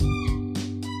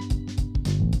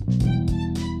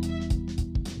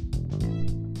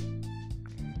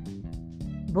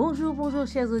Bonjour, bonjour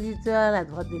chers auditeurs, la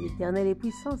droite de l'Éternel est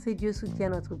puissante et Dieu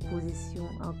soutient notre position.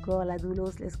 Encore la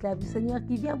doulos, l'esclave du Seigneur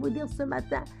qui vient vous dire ce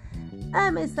matin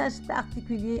un message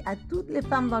particulier à toutes les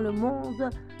femmes dans le monde.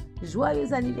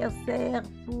 Joyeux anniversaire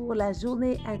pour la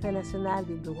Journée internationale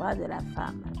des droits de la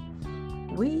femme.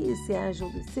 Oui, c'est un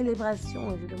jour de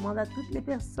célébration. Je demande à toutes les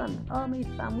personnes, hommes et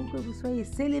femmes, où que vous soyez,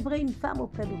 célébrez une femme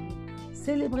auprès de vous.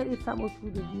 Célébrez les femmes autour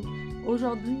de vous.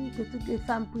 Aujourd'hui, que toutes les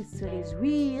femmes puissent se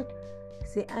réjouir.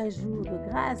 C'est un jour de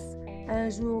grâce, un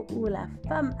jour où la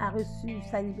femme a reçu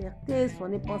sa liberté,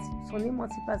 son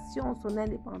émancipation, son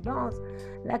indépendance,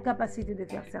 la capacité de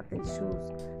faire certaines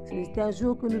choses. C'est un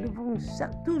jour que nous devons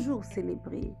toujours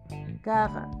célébrer,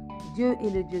 car Dieu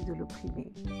est le Dieu de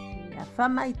l'opprimé. La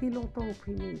femme a été longtemps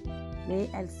opprimée, mais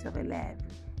elle se relève.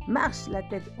 Marche la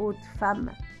tête haute,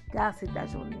 femme, car c'est ta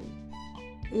journée.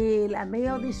 Et la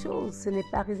meilleure des choses, ce n'est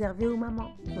pas réservé aux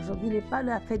mamans. Aujourd'hui n'est pas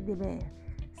la fête des mères.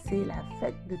 C'est la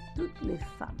fête de toutes les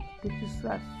femmes, que tu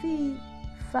sois fille,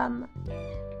 femme,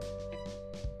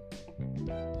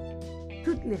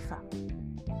 toutes les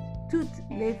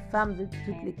femmes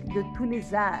de tous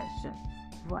les âges,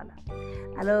 voilà.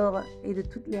 Alors, et de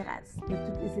toutes les races, de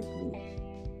toutes les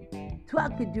ethnies. Toi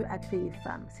que Dieu a créé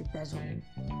femme, c'est ta journée.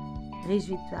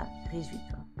 Réjouis-toi,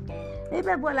 réjouis-toi. Et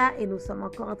bien voilà, et nous sommes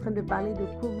encore en train de parler de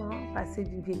comment passer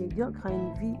d'une vie médiocre à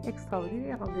une vie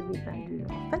extraordinaire en 2022.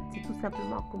 En fait, c'est tout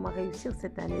simplement comment réussir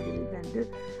cette année 2022.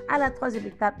 À la troisième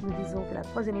étape, nous disons que la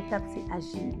troisième étape, c'est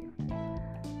agir.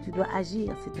 Tu dois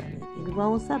agir cette année. Et nous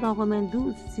voyons ça dans Romains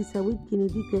 12, 6 à 8, qui nous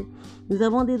dit que nous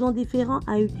avons des dons différents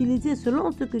à utiliser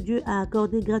selon ce que Dieu a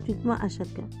accordé gratuitement à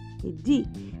chacun. Il dit,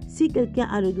 si quelqu'un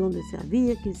a le don de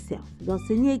servir, qu'il serve,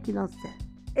 d'enseigner, qu'il enseigne,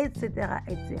 etc.,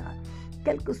 etc.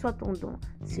 Quel que soit ton don,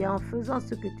 si en faisant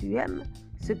ce que tu aimes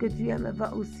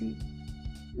va aussi...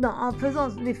 Non, en faisant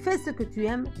fais ce que tu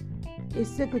aimes, et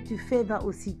ce que tu fais va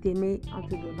aussi t'aimer en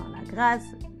te donnant la grâce,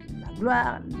 la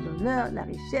gloire, l'honneur, la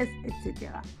richesse,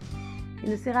 etc.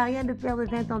 Il ne sert à rien de perdre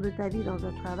 20 ans de ta vie dans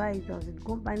un travail, dans une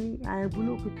compagnie, à un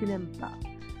boulot que tu n'aimes pas.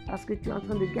 Parce que tu es en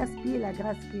train de gaspiller la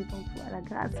grâce qui est en toi, la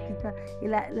grâce qui t'a... Et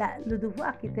le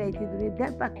devoir qui t'a été donné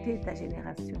d'impacter ta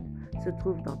génération se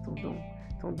trouve dans ton don.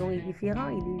 Ton don est différent,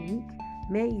 il est unique,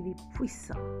 mais il est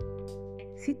puissant.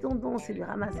 Si ton don, c'est de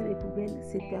ramasser les poubelles,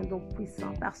 c'est un don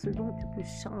puissant. Par ce don, tu peux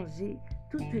changer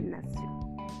toute une nation.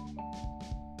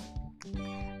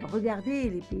 Regardez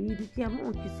les pays du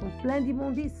tiers-monde qui sont pleins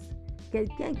d'immondices.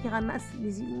 Quelqu'un qui ramasse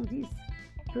les immondices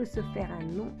peut se faire un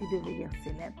nom et devenir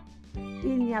célèbre.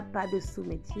 Il n'y a pas de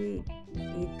sous-métier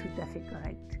et tout à fait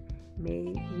correct, mais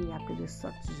il n'y a que de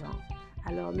sottes gens.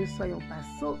 Alors ne soyons pas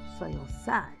sots, soyons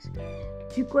sages.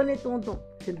 Tu connais ton don.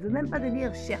 Je ne veux même pas te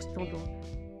dire cherche ton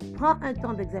don. Prends un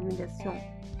temps d'examination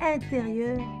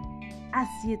intérieure,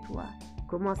 assieds-toi,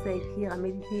 commence à écrire, à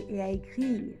méditer et à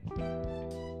écrire.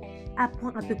 Apprends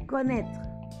à te connaître.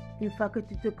 Une fois que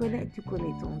tu te connais, tu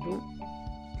connais ton don.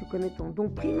 Tu connais ton don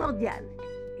primordial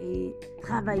et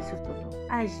travaille sur ton don.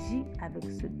 Agis avec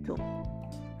ce don.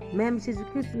 Même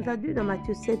Jésus-Christ nous a dit dans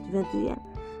Matthieu 7, 21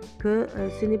 que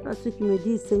ce n'est pas ceux qui me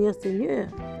disent Seigneur, Seigneur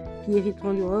qui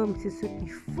hériteront du royaume, c'est ceux qui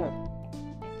font,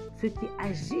 ceux qui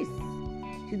agissent.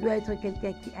 Tu dois être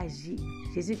quelqu'un qui agit.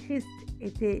 Jésus-Christ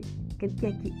était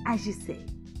quelqu'un qui agissait.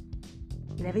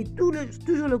 Il avait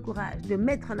toujours le courage de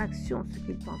mettre en action ce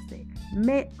qu'il pensait.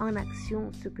 Mets en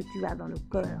action ce que tu as dans le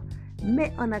cœur.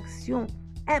 Mets en action,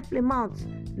 implémente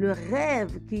le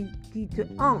rêve qui te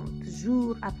hante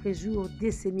jour après jour,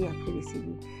 décennie après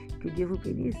décennie. Que Dieu vous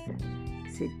bénisse.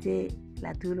 C'était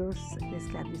la doulos,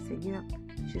 l'esclave du Seigneur.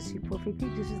 Je suis prophétique,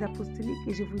 je suis apostolique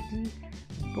et je vous dis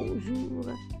bonjour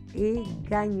et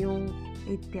gagnons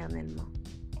éternellement.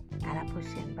 À la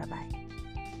prochaine. Bye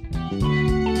bye.